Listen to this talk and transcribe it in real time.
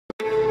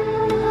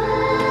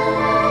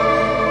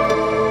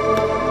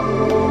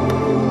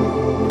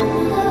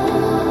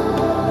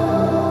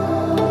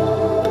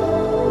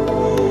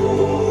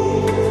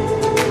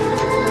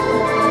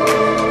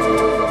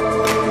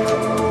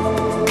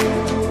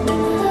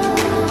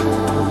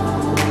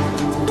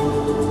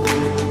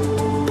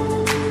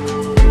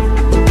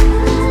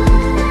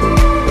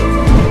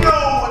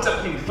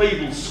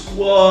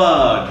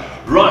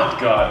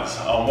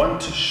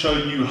want to show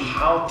you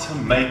how to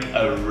make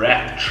a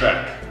rap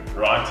track,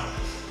 right?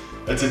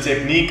 It's a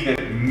technique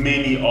that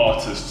many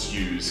artists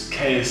use.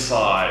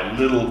 KSI,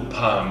 Lil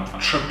Pump,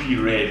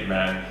 Trippie Redd,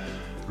 man.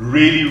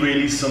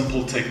 Really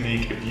simple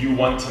technique if you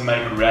want to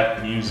make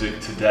rap music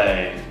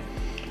today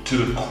to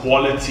the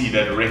quality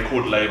that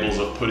record labels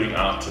are putting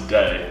out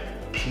today.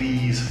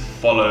 Please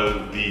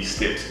follow these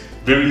steps.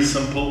 Very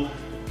simple.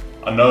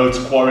 I know it's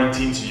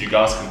quarantine, so you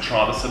guys can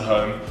try this at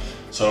home.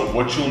 So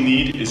what you'll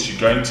need is you're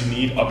going to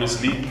need,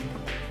 obviously,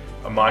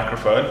 a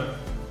microphone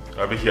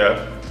over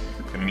here.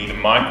 You're gonna need a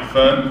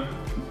microphone.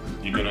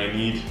 You're gonna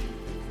need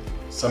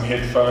some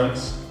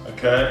headphones,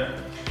 okay?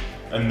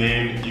 And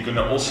then you're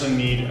gonna also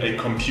need a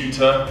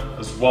computer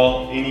as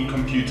well. Any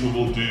computer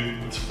will do,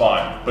 it's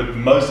fine. But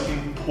most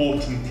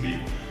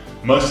importantly,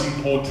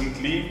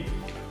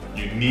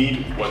 you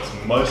need what's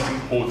most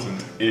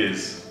important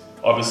is,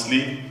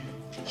 obviously,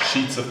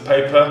 sheets of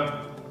paper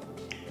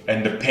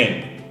and a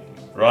pen,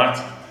 right?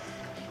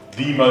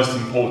 The most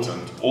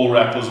important. All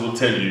rappers will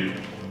tell you,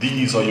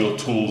 these are your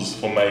tools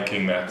for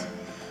making that.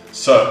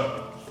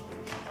 So,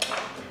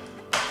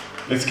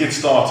 let's get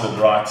started,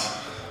 right?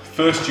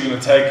 First, you're gonna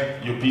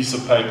take your piece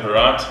of paper,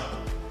 right?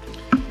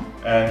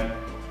 And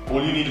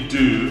all you need to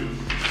do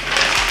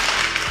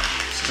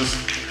is just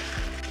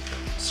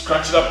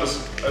scratch it up as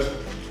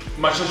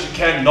much as you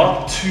can,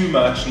 not too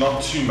much, you know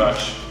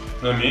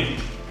what I mean?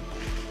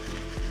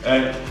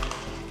 And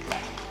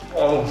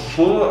I'll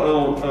fill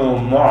it in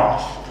a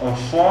mask and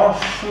try to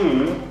see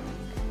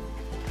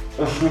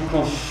if you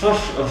can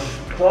splash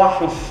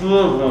a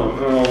flavor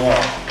in a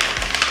mask.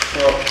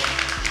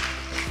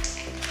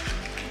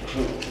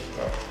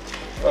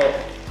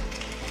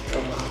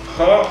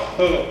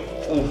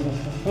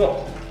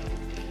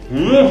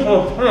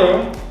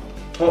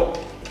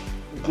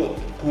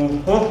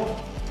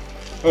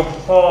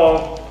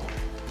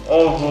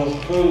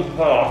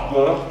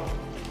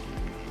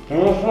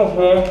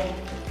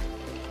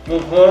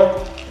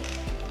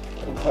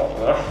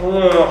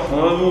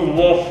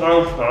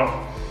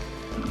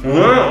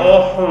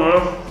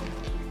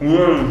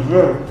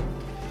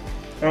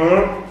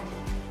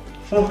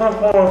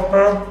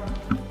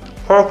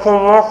 Take a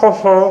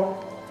microphone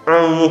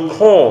and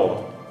record,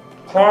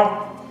 okay?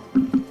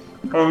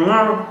 And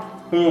then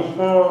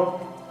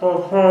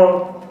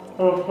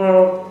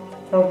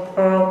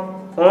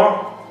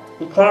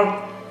you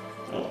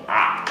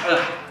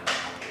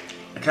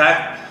okay?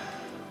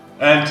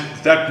 And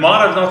that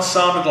might have not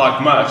sounded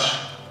like much,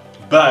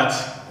 but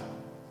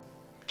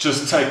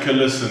just take a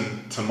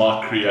listen to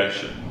my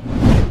creation.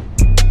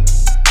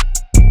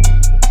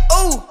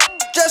 Oh,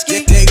 just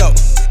keep. There you go.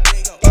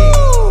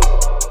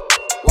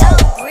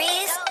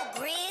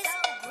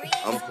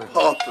 I'm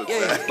poppin',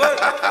 man.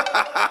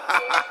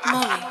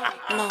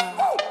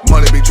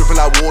 Money be dripping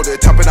like water,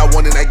 tapping I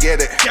want and I get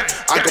it.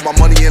 I got my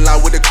money in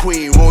line with the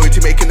queen, royalty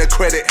making the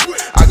credit.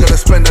 I gotta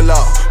spend a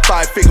lot,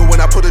 5 figure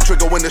when I put a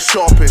trigger when the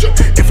shopping.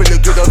 If it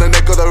look good on the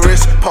neck or the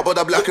wrist, pop it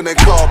up black and then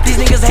carpet. These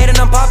niggas hating,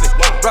 I'm popping.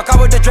 Rock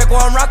out with the Drake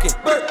while I'm rocking.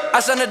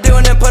 I signed a deal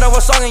and then put out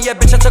a song and yeah,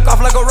 bitch, I took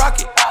off like a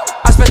rocket.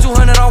 I spent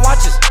 200 on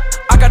watches.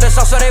 I got the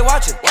sauce so they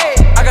watching.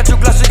 I got 2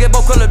 glasses to get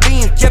both color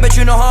beams. Yeah, bitch,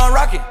 you know how I'm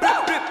rocking.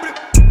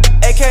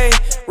 AK,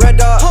 Red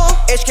Dot,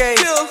 HK,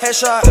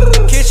 Headshot,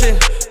 Kitchen,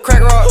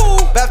 Crack Rock,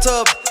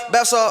 Bathtub,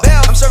 Bath Salt.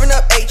 I'm serving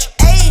up H,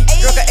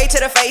 drunk an A to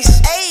the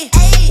face.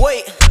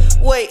 Wait,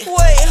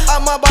 I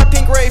might buy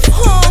pink Wraith.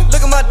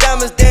 Look at my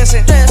diamonds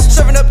dancing.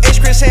 Serving up H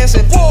Chris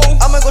Hansen.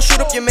 I'ma go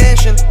shoot up your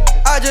mansion.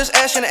 I just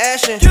ashin'.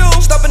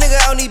 Stop a nigga,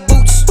 I don't need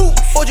boots.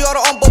 Hold you auto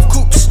on both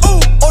coops.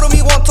 Order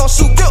me wonton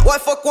soup. Why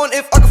fuck one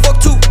if I can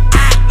fuck 2?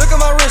 Look at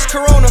my wrist,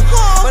 Corona.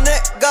 My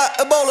neck got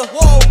Ebola.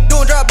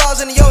 Doing drive-bys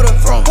in the Yoda.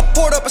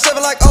 Poured up a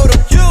 7 like Oda.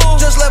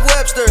 Just left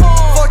Webster.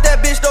 Fuck that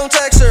bitch, don't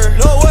text her.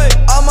 No way,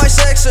 I might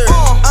sex her.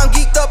 I'm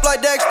geeked up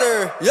like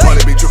Dexter.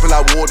 Money be dripping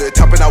like water,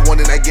 tapping I want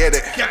and I get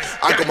it.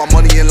 I got my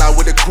money in line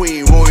with the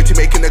queen, royalty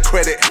making the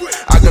credit.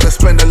 I gotta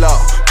spend a lot,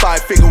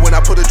 5 figure when I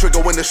put a trigger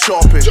when the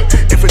shopping.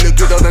 If it look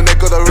good on the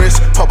neck or the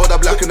wrist, pop it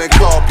up black and then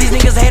carpet. These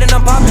niggas hating,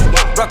 I'm popping.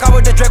 Rock out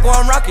with the Drake while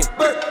I'm rocking.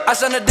 I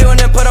signed a deal and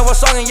then put out a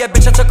song and yeah,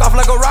 bitch, I took off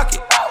like a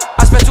rocket.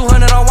 I spent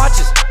 200 on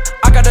watches.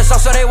 I got the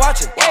sauce so they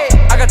watching.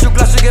 I got 2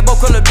 glasses to get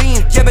both color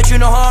beams. Yeah, bitch, you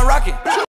know how I'm rocking.